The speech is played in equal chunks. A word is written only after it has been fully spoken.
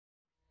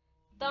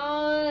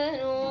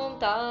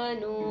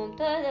tanum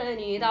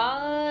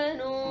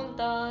tadanidanum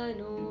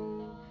tanum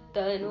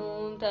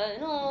tanum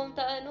tanum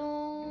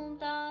tanum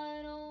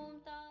tanum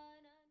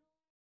tanum.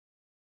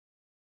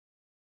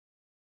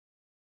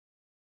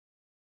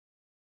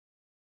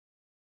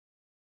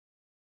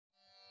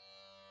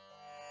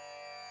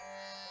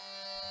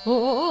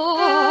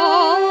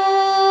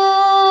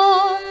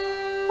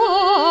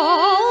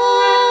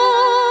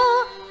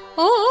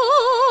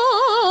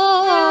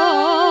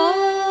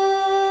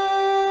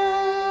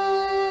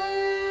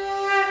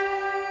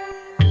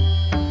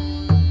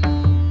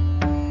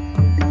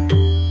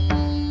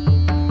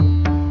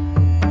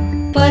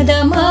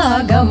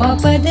 Padamagama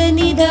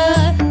padanida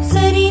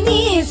sari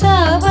ni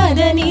sa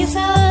padani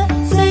sa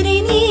sari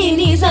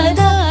ni sa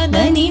da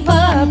dani pa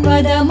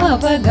padama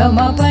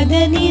pagama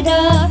padanida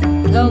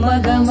gama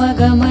gama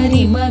gama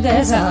ri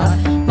magasa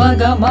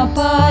magama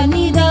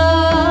panida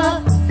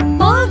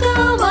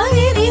magama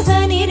ri sa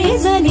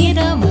ni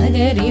da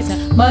magari sa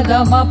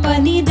magama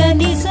panida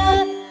ni sa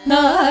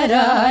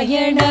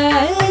narayana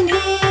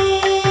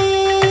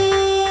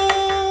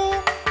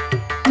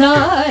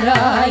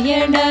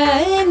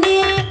நாராயணனே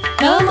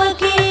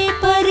நமக்கே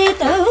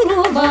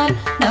பரிதருவான்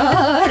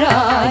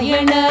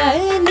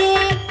நாராயணனே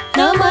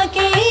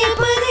நமக்கே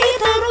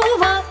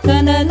பரிதருவான்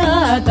தனனா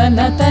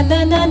தன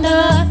தனனா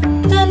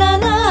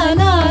தனனா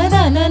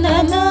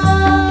தனனா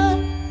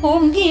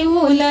ஓங்கி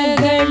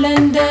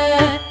உலகளந்த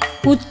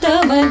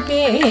உத்தமன்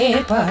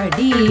பேர்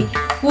பாடி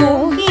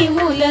ஓங்கி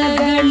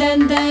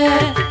உலகளந்த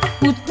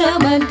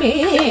உத்தமன்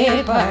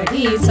பேர்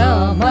பாடி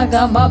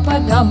சமகம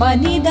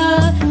பகமனிதா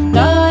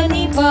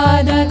தானி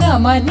பாத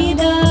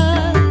கமனிதா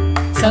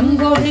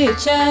சங்கொடு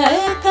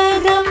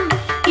சக்கரம்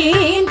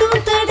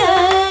ஏந்தும் தட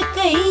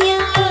கையா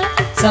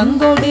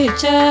சங்கொடு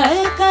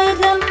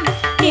சக்கரம்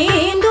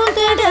ஏந்தும்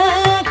தட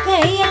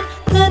கையா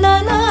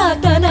தனனா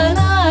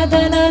தனனா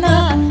தனனா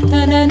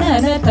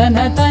தனனன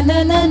தன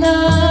தனனனா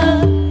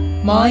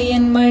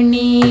மாயன்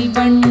மணி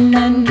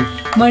வண்ணன்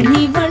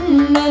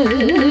மணிவண்ணல்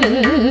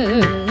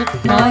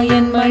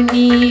மாயன்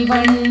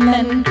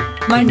மணிவண்ணன்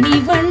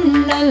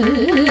மணிவண்ணல்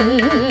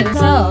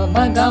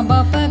சாமகம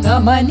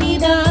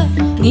பகமனிதா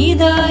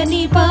நிதா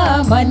நிபா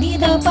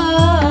மனிதபா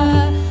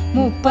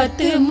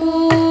முப்பத்து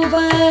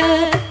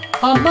மூவர்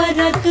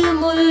அமரத்து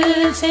முல்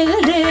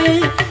செல்று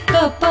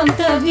கப்பம்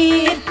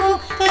தவிர்க்கும்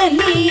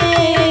கலியே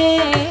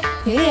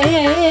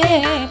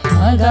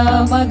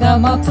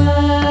மகமகமப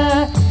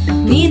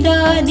நிதா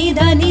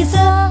நிதா நிச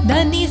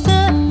தனிச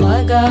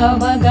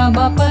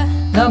மகமகமப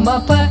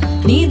கமப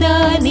நிதா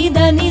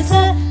நிதா நிச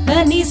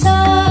தனிசா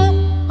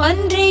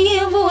அன்றிய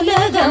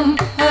உலகம்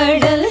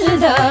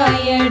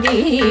அழல்தாயடி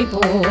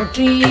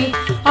போற்றி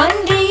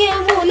அன்றிய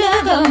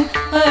உலகம்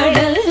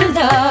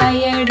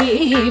அழல்தாயடி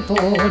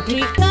போற்றி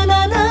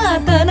தனனா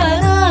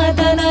தனனா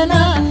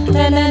தனனா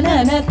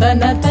தனனன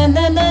தன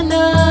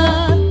தனனனா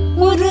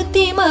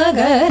ஒருத்தி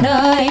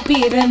மகனாய்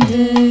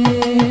பிறந்து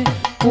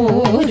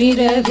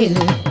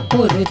ஓரிரவில்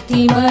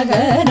ஒருத்தி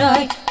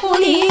மகனாய்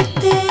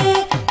ஒளித்து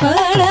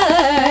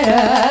வளர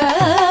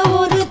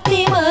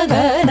ஒருத்தி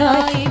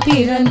மகனாய்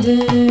பிறந்து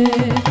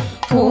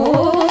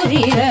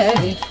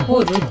ஓரிரவில்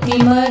ஒருத்தி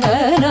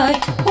மகனாய்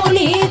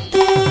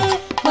ஒளித்து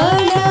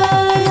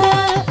வளர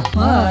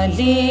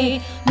மாலே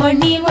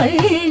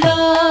மணிவண்ணா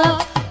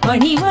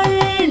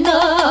மணிவண்ணா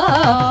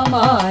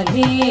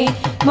மாலே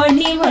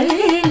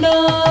மணிவண்ணா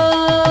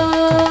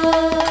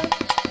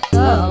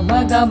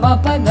கம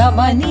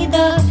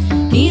பகமனிதா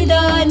நிதா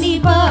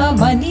நிபா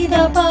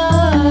மனிதபா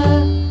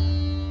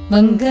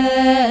வங்க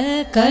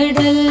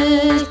கடல்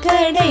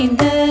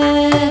கடைந்த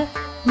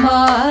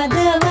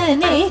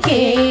மாதவனே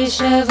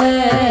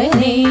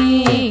கேசவனே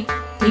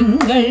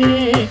திங்கள்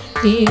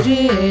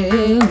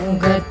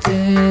திருமுகத்து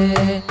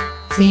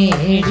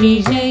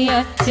சேழிழைய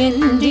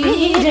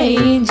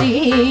செந்திரைஞ்சி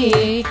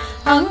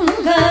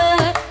அங்க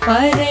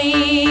பறை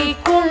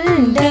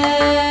கொண்ட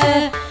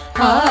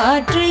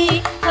ஆற்றை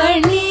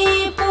அணி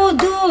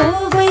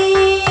புதுவை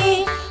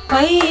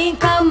பை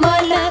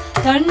கமல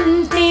தன்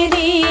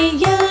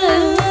தெரிய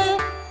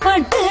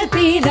பட்டு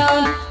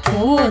பிரான்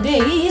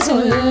போதை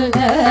சொல்ல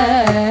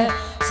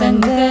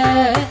சங்க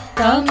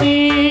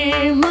தமிழ்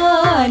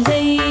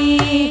மாலை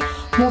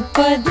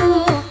 30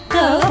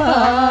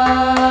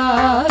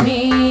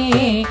 கபாவே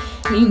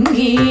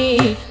இங்கே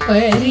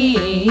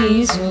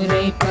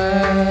பரிசுரைப்ப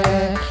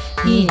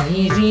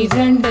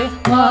இரண்டு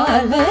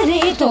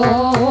மால்வரை தோ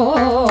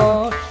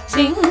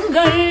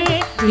செங்கல்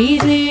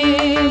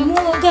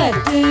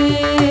திருமுகத்து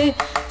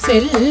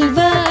செல்வ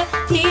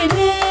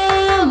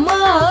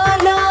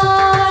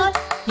திருமாலால்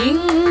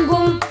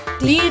எங்கும்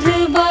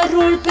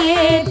திருவருள்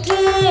பெற்று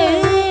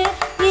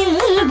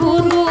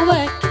இல்புருவ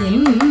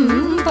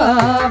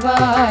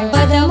எம்பாவாய்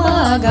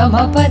பதமாகம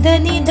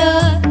பதனிதா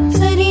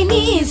சரி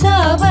நீ சா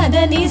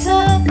பதனிசா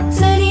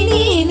சரி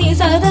நீ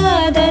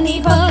சதாதனி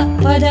பா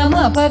பதம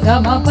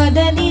பகம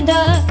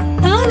பதனிதா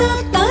தன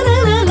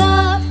தனனா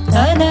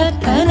தன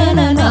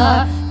தனனா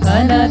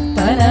தன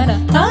தனன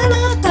தன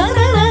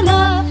தனனா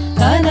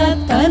தன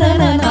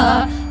தனனா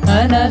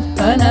தன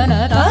தனன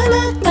தன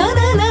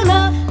தனனா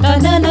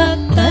தனன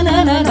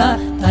தனனா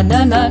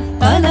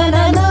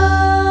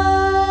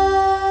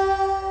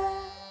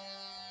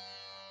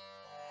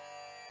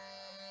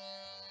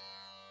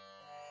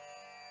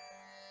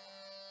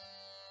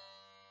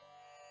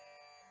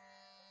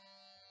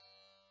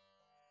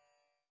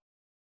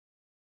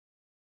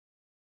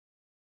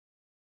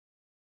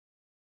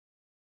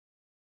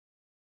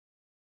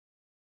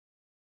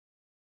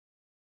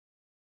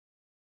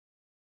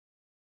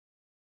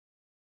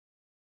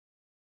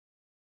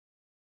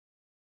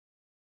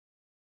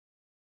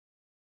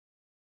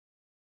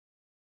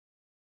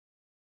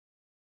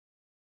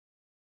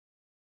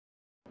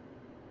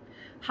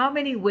how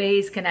many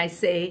ways can I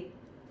say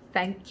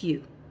thank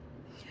you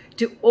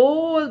to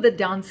all the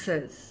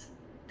dancers,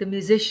 the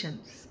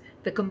musicians,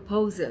 the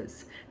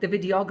composers, the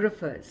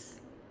videographers,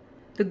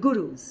 the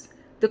gurus,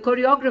 the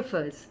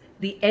choreographers,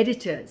 the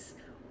editors,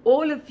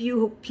 all of you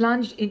who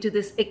plunged into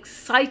this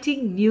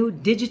exciting new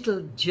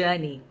digital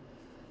journey.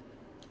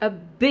 A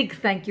big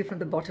thank you from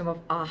the bottom of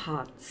our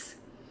hearts.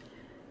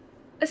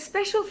 A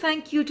special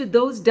thank you to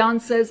those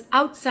dancers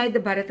outside the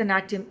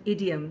Bharatanatyam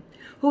idiom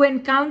who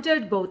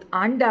encountered both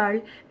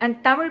Andal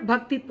and Tamil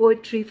Bhakti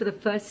poetry for the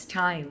first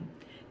time.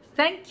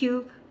 Thank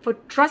you for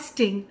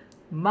trusting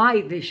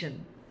my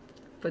vision.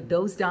 For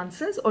those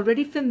dancers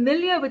already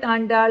familiar with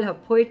Andal, her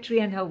poetry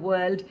and her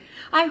world,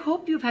 I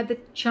hope you've had the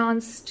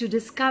chance to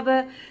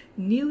discover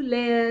new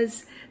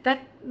layers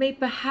that may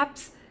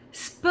perhaps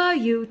spur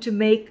you to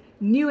make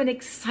new and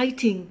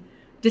exciting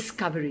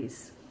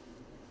discoveries.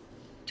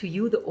 To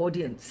you, the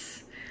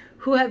audience,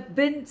 who have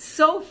been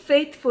so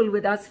faithful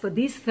with us for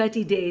these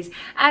 30 days,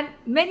 and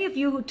many of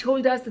you who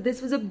told us that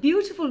this was a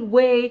beautiful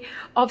way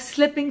of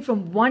slipping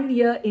from one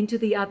year into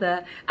the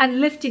other and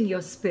lifting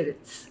your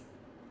spirits.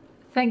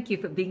 Thank you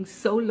for being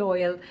so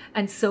loyal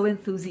and so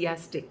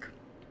enthusiastic.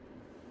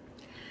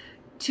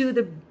 To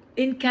the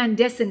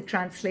incandescent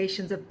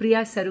translations of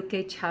Priya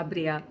Saruke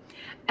Chhabria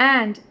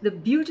and the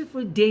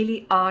beautiful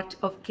daily art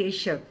of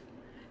Keshav,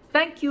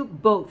 thank you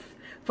both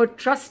for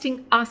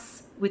trusting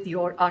us with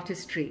your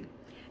artistry.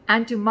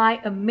 And to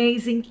my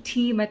amazing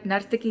team at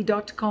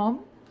nartaki.com,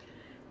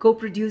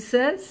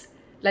 co-producers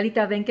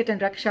Lalita Venkat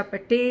and Raksha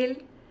Patel,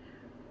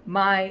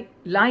 my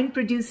line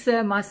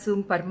producer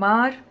Masoom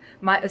Parmar,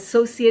 my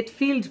associate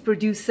field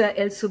producer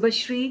El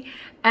Subashri,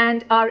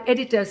 and our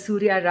editor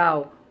Surya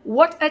Rao.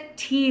 What a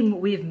team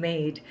we've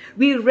made.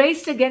 We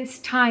raced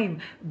against time,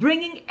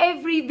 bringing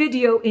every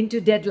video into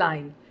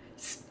deadline.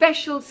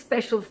 Special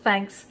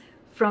thanks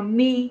from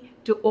me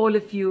to all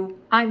of you.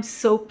 I'm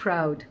so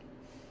proud.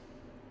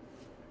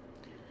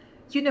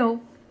 You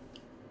know,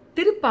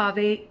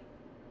 THIRUPPAVAI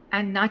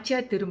and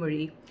Natya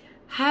Tirumuri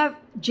have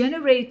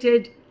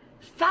generated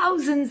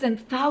thousands and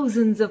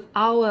thousands of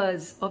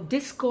hours of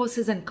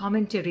discourses and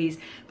commentaries,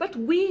 but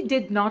we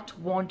did not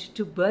want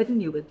to burden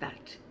you with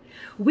that.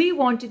 We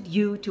wanted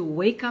you to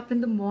wake up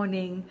in the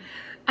morning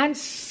and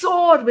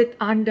soar with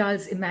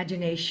Andal's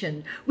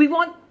imagination. We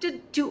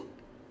wanted to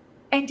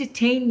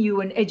entertain you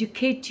and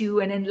educate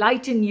you and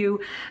enlighten you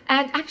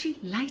and actually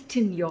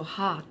lighten your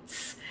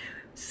hearts,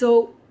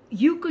 so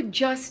you could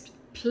just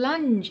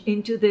plunge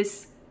into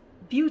this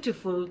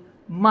beautiful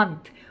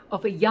month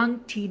of a young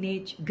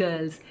teenage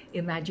girl's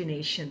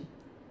imagination.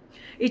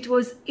 It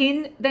was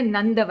in the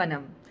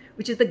Nandavanam,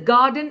 which is the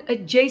garden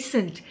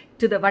adjacent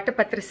to the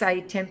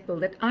Vatapatrasai temple,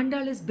 that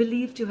Andal is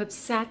believed to have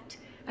sat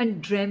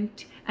and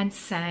dreamt and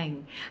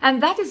sang.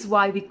 And that is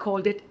why we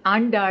called it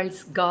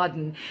Andal's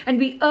Garden. And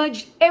we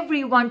urged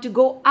everyone to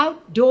go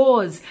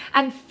outdoors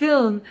and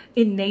film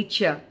in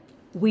nature.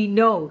 We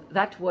know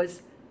that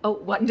was a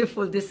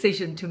wonderful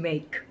decision to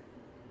make.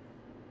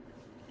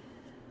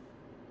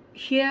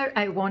 Here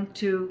I want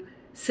to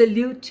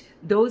salute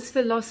those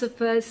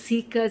philosophers,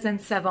 seekers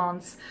and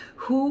savants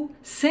who,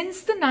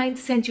 since the 9th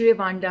century of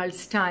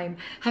Andal's time,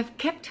 have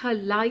kept her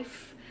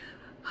life,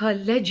 her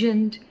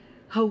legend,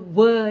 her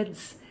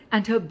words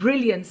and her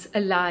brilliance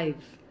alive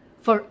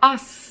for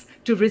us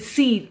to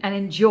receive and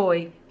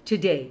enjoy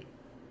today.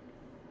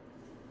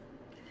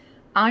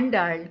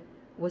 Andal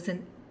was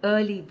an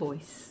early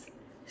voice,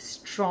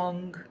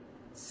 strong,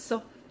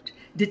 soft,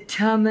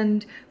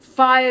 determined,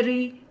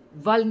 fiery,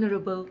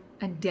 vulnerable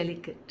and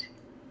delicate.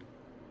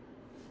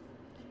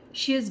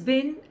 She has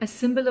been a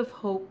symbol of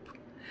hope,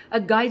 a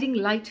guiding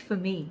light for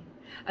me,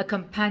 a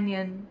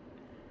companion,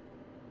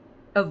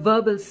 a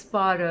verbal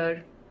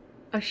sparrer,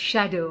 a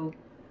shadow,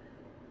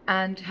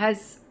 and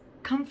has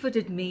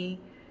comforted me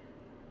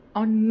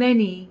on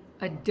many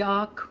a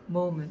dark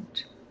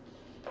moment.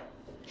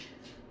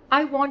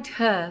 I want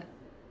her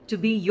to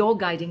be your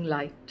guiding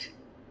light,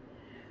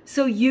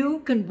 so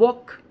you can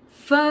walk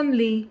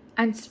firmly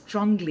and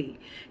strongly,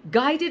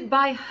 guided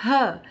by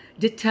her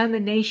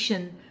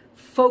determination,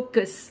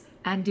 focus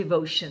and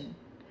devotion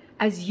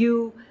as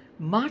you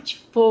march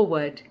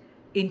forward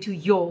into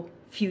your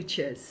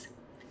futures.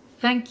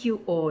 Thank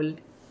you all.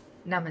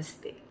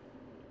 Namaste.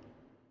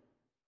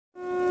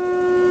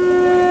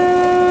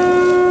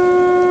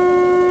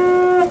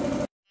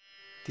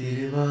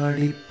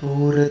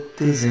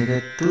 திருவாடிப்பூரத்து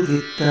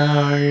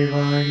ஜெகத்துதித்தாள்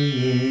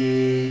வாழியே,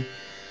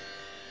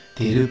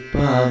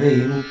 திருப்பாவை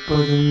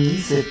 30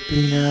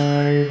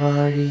 செப்பினாள்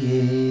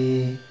வாழியே,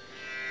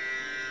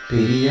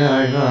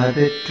 பெரியாழ்வார்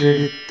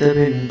பெற்றெடுத்த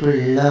பெண்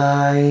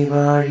பிள்ளாய்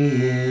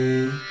வாழியே,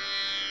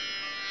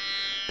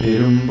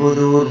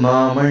 பெரும்புதூர்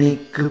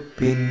மாமணிக்குப்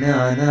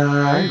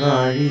பின்னானாள்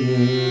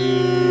வாழியே,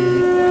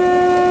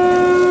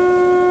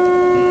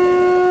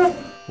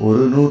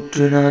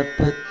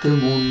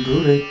 143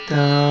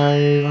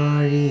 உரைத்தாள்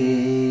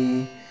வாழியே,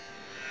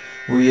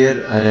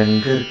 உயர்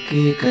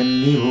அரங்கற்கே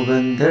கன்னி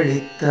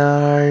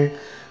உகந்தளித்தாள்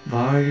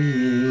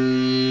வாழியே,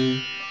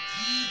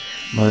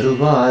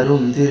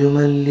 மறுவாரும்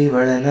திருமல்லி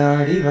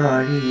வளநாடி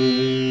வாழியே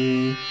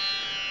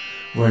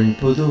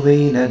வண்புதுவை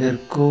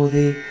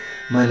நகர்கோதை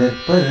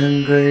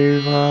மலர்ப்பதங்கள்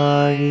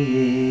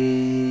வாழியே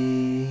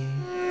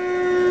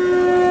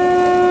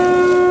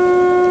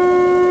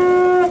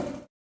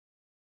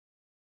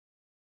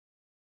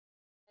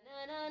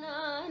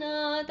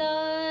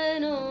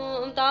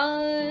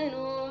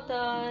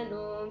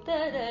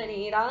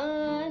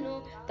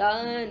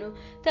Tanu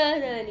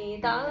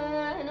tadani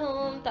tanu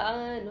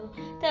tanu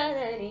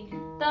tadani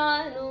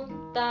tanu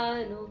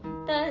tanu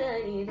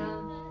tadani da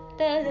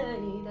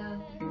tadani da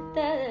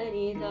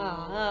tadani da